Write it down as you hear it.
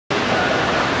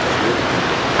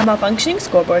A malfunctioning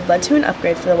scoreboard led to an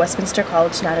upgrade for the Westminster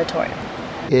College Natatorium.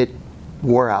 It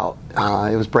wore out.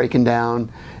 It was breaking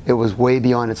down. It was way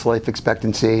beyond its life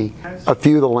expectancy. A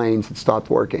few of the lanes had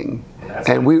stopped working.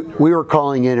 And we were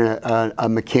calling in a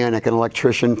mechanic, an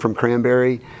electrician from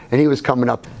Cranberry, and he was coming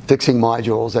up fixing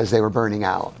modules as they were burning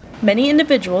out. Many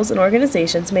individuals and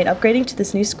organizations made upgrading to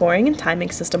this new scoring and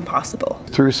timing system possible.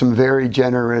 Through some very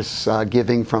generous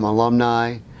giving from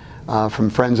alumni, from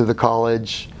friends of the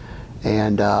college,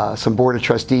 and some Board of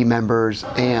Trustee members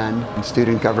and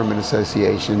Student Government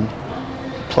Association,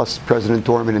 plus President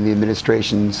Dorman and the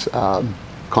administration's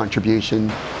contribution.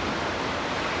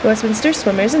 The Westminster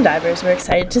swimmers and divers were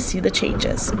excited to see the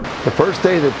changes. The first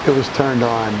day that it was turned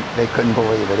on, they couldn't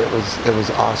believe it. It was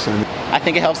awesome. I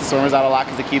think it helps the swimmers out a lot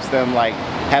because it keeps them,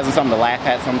 has them something to laugh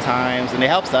at sometimes, and it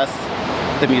helps us,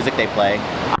 the music they play.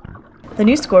 The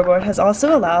new scoreboard has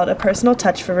also allowed a personal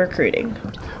touch for recruiting.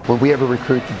 When we have a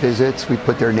recruit that visits, we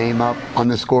put their name up on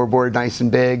the scoreboard nice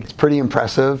and big. It's pretty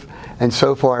impressive, and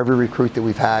so far every recruit that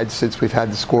we've had since we've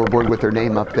had the scoreboard with their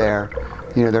name up there,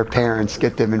 their parents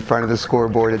get them in front of the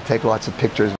scoreboard and take lots of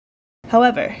pictures.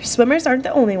 However, swimmers aren't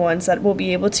the only ones that will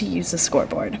be able to use the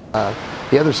scoreboard.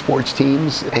 The other sports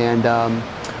teams, and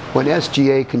when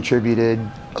SGA contributed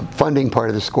a funding part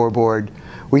of the scoreboard,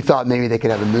 we thought maybe they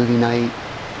could have a movie night,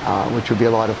 which would be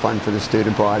a lot of fun for the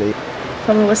student body.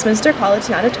 From the Westminster College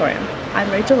Natatorium, I'm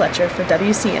Rachael Letscher for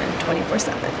WCN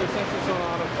 24/7.